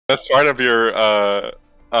That's part of your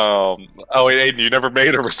oh wait, Aiden, you never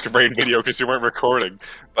made a Risk of Rain video because you weren't recording.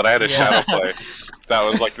 But I had a shadow play. That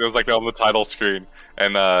was like on the title screen,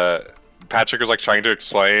 and Patrick was like trying to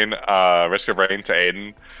explain Risk of Rain to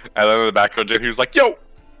Aiden, and then in the background he was like, "Yo,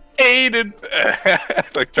 Aiden,"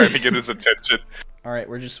 like trying to get his attention. All right,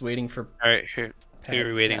 we're just waiting for. All right, who are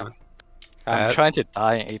we waiting on? I'm trying to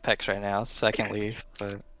die in Apex right now, so I can leave,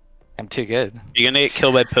 but I'm too good. You're gonna get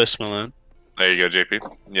killed by Post Malone. There you go,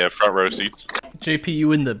 JP. Yeah, front row seats. JP,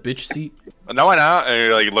 you in the bitch seat? No, why not? And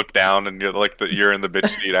you like look down, and you're like you're in the bitch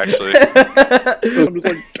seat actually. I'm just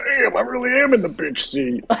like, damn, I really am in the bitch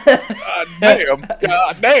seat. God damn!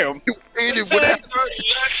 God damn! You Aiden, what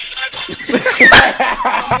happened?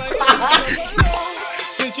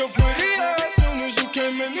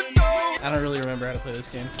 I don't really remember how to play this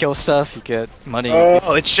game. Kill stuff, you get money.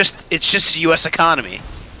 Oh, it's just U.S. economy.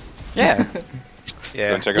 Yeah.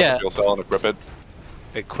 Yeah. Check out the fuel cell and equip it.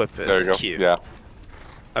 Equip it. There you go. Cute. Yeah.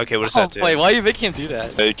 Okay, what does that do? Wait, why are you making him do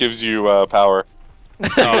that? It gives you power.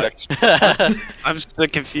 I'm so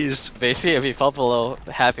confused. Basically, if you fall below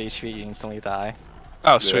half HP, you instantly die.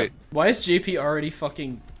 Oh, sweet. Why is JP already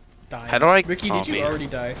fucking dying? How do I? Ricky, did you already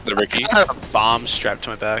die? The Ricky. I have a bomb strapped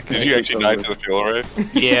to my back. Did you actually die to the fuel array?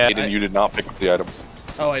 Yeah. Aiden, you did not pick up the item.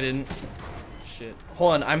 Oh, I didn't. Shit.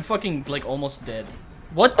 Hold on, I'm fucking like almost dead.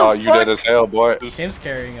 What the Oh, fuck? you dead as hell, boy. Cam's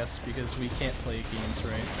carrying us because we can't play games,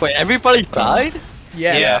 right? Wait, everybody died?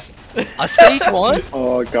 Yes. A stage 1?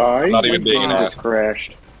 Oh, guy. Not even being an ass.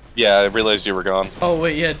 Crashed. Yeah, I realized you were gone. Oh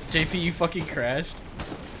wait, yeah, JP, you fucking crashed.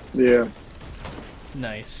 Yeah.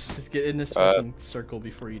 Nice. Just get in this fucking circle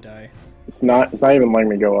before you die. It's not even letting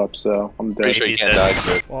me go up, so I'm dead. Pretty sure you can't die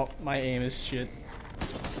to it. Well, my aim is shit.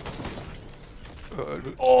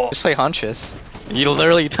 Just play Huntress. You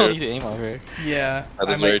literally don't need to aim over here. Yeah. That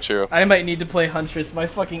is very true. I might need to play Huntress. My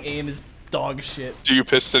fucking aim is dog shit. Do you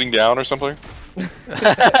piss sitting down or something?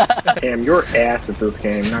 Damn, you're ass at this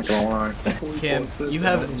game, not gonna lie. Cam, you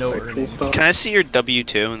have no earnings. Can I see your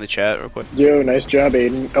W2 in the chat real quick? Yo, nice job,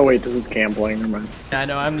 Aiden. Oh wait, this is Cam playing, never mind. I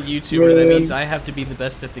know, I'm the YouTuber, that means I have to be the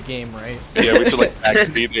best at the game, right? Yeah, we should like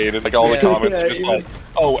backseat Aiden. Like all the comments are just like,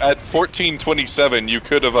 oh, at 1427 you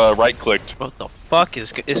could have right-clicked. What the fuck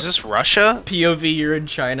is this Russia? POV, you're in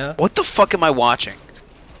China. What the fuck am I watching?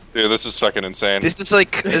 Dude, this is fucking insane. This is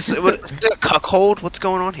like, is it a cuckold? What's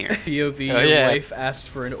going on here? POV, Oh, your yeah. wife asked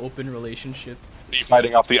for an open relationship. Me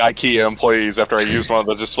fighting off the IKEA employees after I used one of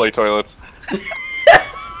the display toilets.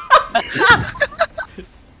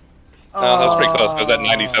 That's pretty close. I was at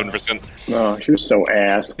 97%. No, you're so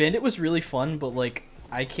ass. Bandit was really fun, but like,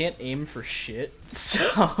 I can't aim for shit, so...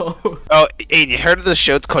 Oh, Aiden, you heard of the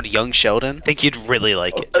show? It's called Young Sheldon. I think you'd really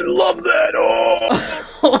like it. I love that. Oh,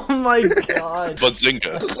 Oh my god. But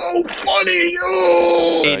Zynga. so funny.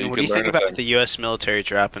 Oh. Aiden, you what do can you think learn a about thing. the U.S. military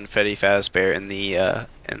dropping Freddy Fazbear in the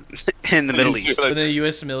in the Middle East? When the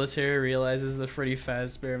US military realizes the Freddy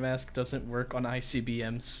Fazbear mask doesn't work on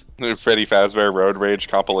ICBMs. The Freddy Fazbear Road Rage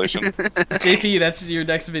compilation. JP, that's your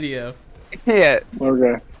next video. Yeah,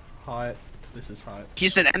 Okay. Hot. This is hot.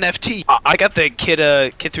 he's an NFT. I got the kid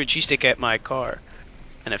through G-stick at my car.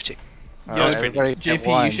 NFT. Alright, pretty- everybody get JP,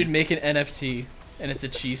 one. you should make an NFT, and it's a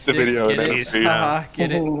cheese The stick. video Get it? NFT. Haha,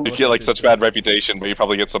 get it? You get like such bad reputation, but you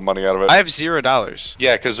probably get some money out of it. I have $0.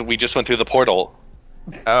 Yeah, because we just went through the portal.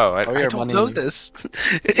 Oh, I your don't money. know this.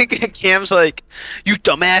 Cam's like, you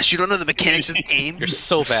dumbass, you don't know the mechanics of the game. You're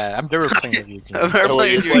so bad. I'm never playing with you. I'm never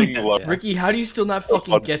playing with you. Yeah. Ricky, how do you still not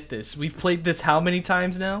fucking get this? We've played this how many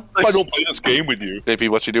times now? I don't play this game with you. JP,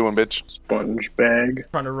 what you doing, bitch? Sponge bag.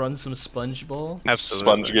 Trying to run some sponge ball. Absolutely.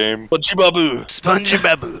 Sponge game. Spongy babu. Spongy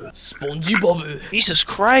babu. Spongy bobby. Jesus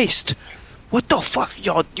Christ. What the fuck?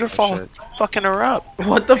 Y'all, you're fucking her up.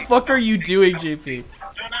 What the fuck are you doing, JP?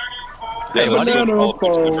 Yeah, this is banana all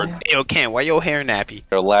different. Hey, yo, Cam, why your hair nappy?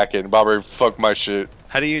 They're lacking. Bobber, fuck my shit.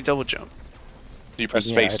 How do you double jump? You press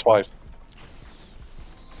Yeah, space I- twice.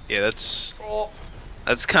 Yeah, that's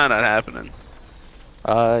kind of happening.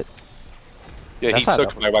 Yeah, he That's not took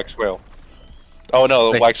double. my wax whale. Oh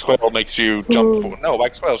no, Wait. wax whale makes you jump. No,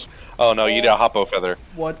 wax whales. Oh no, you need a hoppo feather.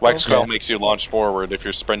 What? Wax the- whale Yeah. makes you launch forward if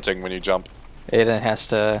you're sprinting when you jump. Aiden has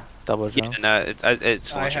to double Yeah, jump. no, it's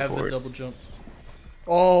I launching have the forward. double jump.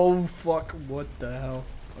 Oh fuck! What the hell?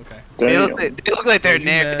 Okay. They Damn. look like they're You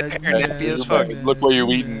nappy as fuck. Look where you're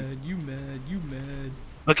you eating. mad, you mad, you mad.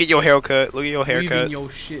 Look at your haircut. Look at your Leaving haircut. your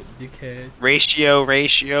shit, dickhead.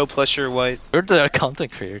 Ratio plus your white. You're the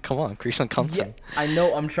content creator. Come on, create some content. I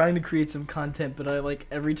know I'm trying to create some content, but I like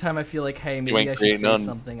every time I feel like, hey, maybe ain't I should creating say none.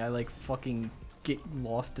 something, I like fucking get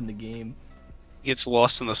lost in the game. gets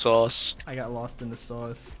lost in the sauce. I got lost in the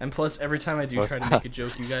sauce. And plus, every time I do try to make a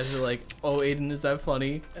joke, you guys are like, "Oh, Aiden, is that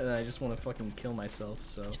funny?" And then I just want to fucking kill myself.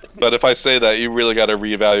 So. But if I say that, you really got to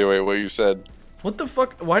reevaluate what you said. What the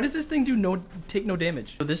fuck? Why does this thing take no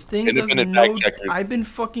damage? So this thing does Independent no. fact checkers. I've been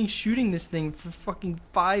fucking shooting this thing for fucking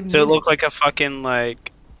 5 minutes. So it looked like a fucking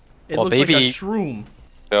like. It Well, looks like a maybe- shroom.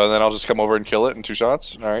 Yeah, and then I'll just come over and kill it in 2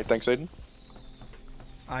 shots. All right, thanks, Aiden.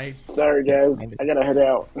 Sorry, guys. I gotta head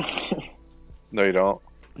out. No, you don't.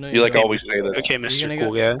 No, You like don't. always say this. Okay, Are you Mr. gonna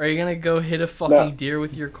Cool go, Guy. Are you gonna go hit a fucking deer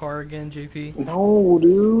with your car again, JP? No,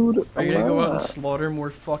 dude. Are you I'm gonna go out and not. slaughter more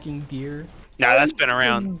fucking deer? Nah, that's been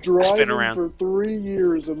around. I've been It's been driving around. for 3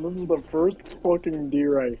 years, and this is the first fucking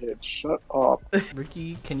deer I hit. Shut up.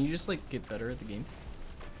 Ricky, can you just like get better at the game?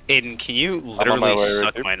 Aiden, can you my literally way,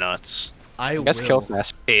 suck Ricky. my nuts? I You guys will. killed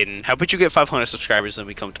fast. Aiden, how about you get 500 subscribers and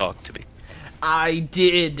we come talk to me? I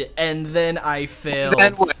did, and then I failed.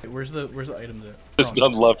 Then what? Where's the item there? There's Oh,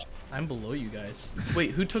 none left. I'm below you guys.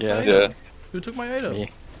 Wait, who took Yeah. my item? Yeah. Who took my item? Me.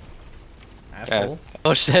 Asshole.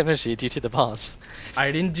 Oh shit, Michi, due to the boss.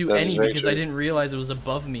 I didn't do That is any very because true. I didn't realize it was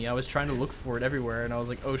above me. I was trying to look for it everywhere, and I was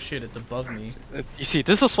like, oh shit, it's above me. You see,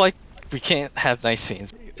 this is why we can't have nice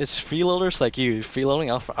things. It's freeloaders like you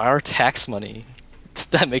freeloading off our tax money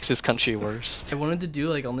that makes this country worse. I wanted to do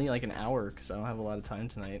like only like an hour because I don't have a lot of time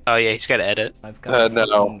tonight. Oh yeah, he's got to edit. I've got No.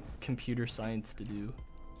 fucking computer science to do.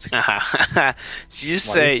 Did you just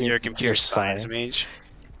Why say do you you're a think computer you're science science? mage?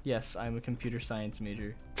 Yes, I'm a computer science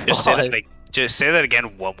major. Just say that. God. Like, just say that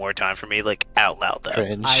again one more time for me, like out loud though.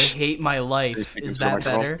 Cringe. I hate my life. You Is can that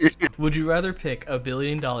kill better? myself. Would you rather pick $1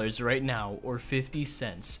 billion right now or 50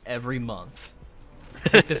 cents every month?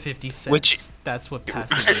 Pick the 50 cents. Which- That's what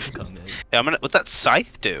passive income is. Yeah, what that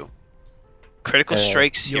scythe do? Critical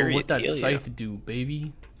strikes Yo, here. what that scythe do,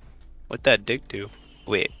 baby? What that dick do?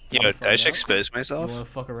 Wait, yo, Wanna did I find just out? expose You myself? wanna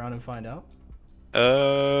fuck around and find out?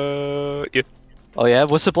 Yeah. Oh yeah,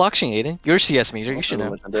 what's the blockchain, Aiden? You're a CS major, you should know.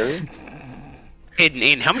 Legendary.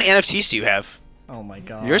 Aiden, how many NFTs do you have? Oh my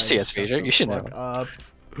god. You're a CS shut major, the you should fuck know. Up.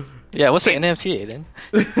 Yeah, what's the NFT, Aiden?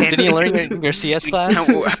 Didn't you learn in your CS class?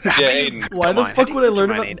 Yeah, Aiden. Why Come the on, fuck would I Aiden, learn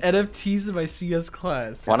come about on, Aiden. NFTs in my CS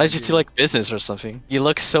class? Why not you do like business or something? You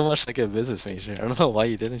look so much like a business major. I don't know why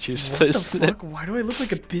you didn't choose What the business. fuck? Why do I look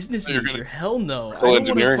like a business You're major? gonna Hell no. I go don't want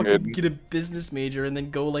engineering, to fucking Aiden. get a business major and then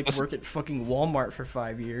go like That's- work at fucking Walmart for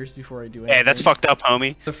 5 years before I do anything. Hey, that's fucked up,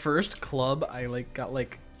 homie. The first club I like got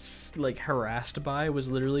like harassed by was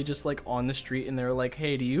literally just like on the street, and they were like,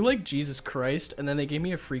 "Hey, do you like Jesus Christ?" And then they gave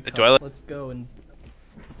me a free cup. Do I like- Let's go and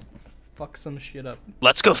fuck some shit up.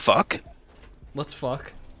 Let's go fuck. Let's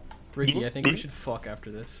fuck. Ricky, I think we should fuck after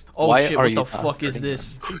this. Oh Why shit, are what you the not fuck is hurting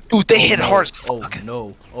this? Dude, they Oh, hit no. hard as fuck. Oh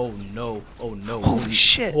no, oh no, oh no. Holy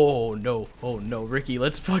shit. Oh no, oh no. Ricky,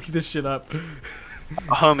 let's fuck this shit up.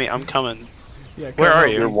 Homie, I'm coming. Yeah, come Where are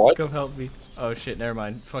help you? me. What? Come help me. Oh shit, never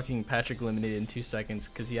mind. Fucking Patrick eliminated in 2 seconds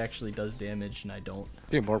because he actually does damage and I don't.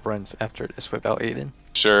 Do more runs after this without Aiden.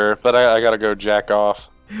 Sure, but I gotta go jack off.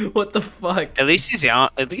 What the fuck? At least he's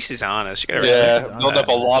honest. You gotta Yeah, respect build that. up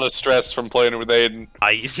a lot of stress from playing with Aiden.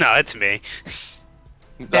 No, it's me.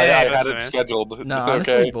 I that's had man. it scheduled. No,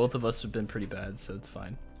 honestly, Okay. both of us have been pretty bad, so it's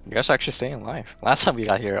fine. You guys are actually staying alive. Last time we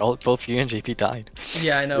got here, both you and JP died.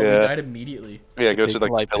 Yeah, I know. Yeah. We died immediately. Yeah, go Big to the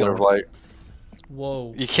light pillar of pillar. light.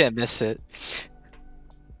 Whoa. You can't miss it.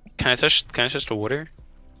 Can I touch the water?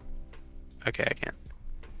 Okay, I can.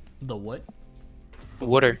 The what?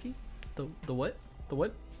 Water. Ricky? The what? The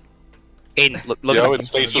what? Aiden, look Yo, at its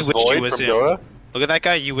face you was wish you void was from in. Goa. Look at that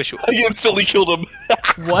guy. You wish you. I instantly killed him.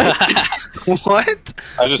 What? What?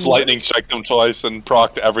 I just lightning striked him twice and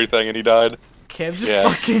procced everything, and he died. Cam just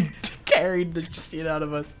Yeah. fucking carried the shit out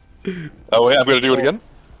of us. Oh wait, I'm gonna do it again.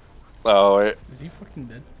 Oh wait, Is he fucking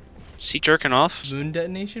dead? Is he jerking off? Moon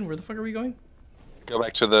detonation? Where the fuck are we going? go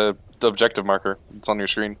back to the objective marker. It's on your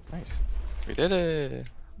screen. Nice. We did it.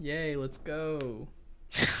 Yay, let's go.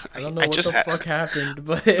 I don't know I what just the had- fuck happened,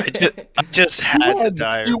 but I just had to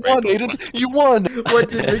die. You right won, before. Aiden. You won. what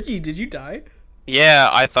did Ricky? Did you die? Yeah,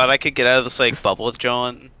 I thought I could get out of this like bubble with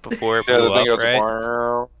John before it Yeah, blew the thing up, goes. right?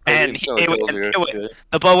 "Wow." And instantly it went- kills you. it went-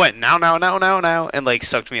 The bow went now, and like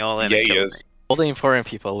sucked me all in. Yeah, and he killed is. me. All the important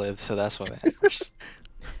people live, so that's what matters.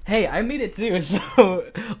 Hey, I made it too, so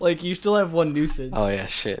like you still have one nuisance. Oh yeah,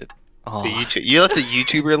 shit. Oh. The YouTube, you let the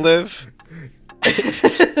YouTuber live.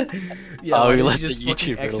 Yeah, Oh, why we did let you the just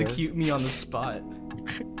fucking YouTuber live. execute me on the spot.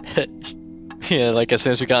 Yeah, like as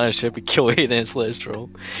soon as we got on the ship, we kill Aiden and his list roll.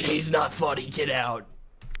 He's not funny. Get out.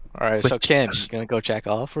 Alright, so But Cam, you yes. gonna go jack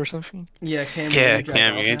off or something? Yeah, Cam. Yeah, you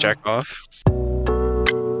Cam, off you can now? jack off.